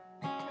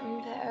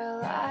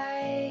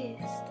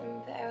paralyzed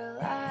and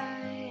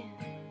paralyzed.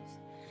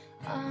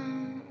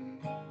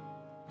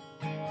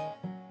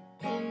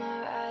 Am I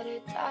ride or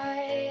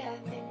die? I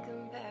think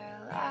I'm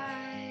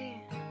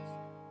paralyzed.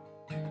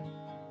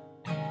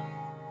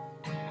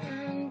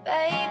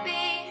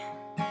 Baby,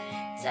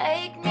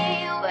 take me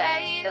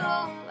where you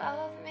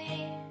love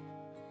me.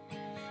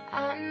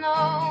 I know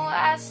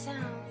I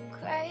sound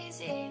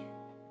crazy.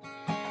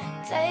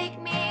 Take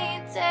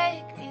me,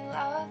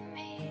 love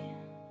me.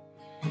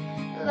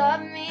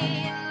 Love me,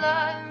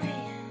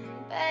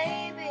 and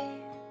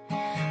baby,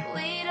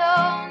 we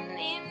don't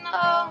need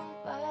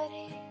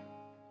nobody.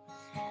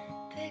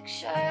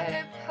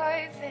 Picture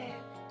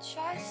perfect,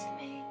 trust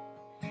me.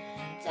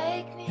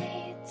 Take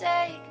me,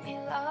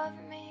 love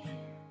me.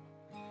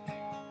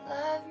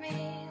 Love me.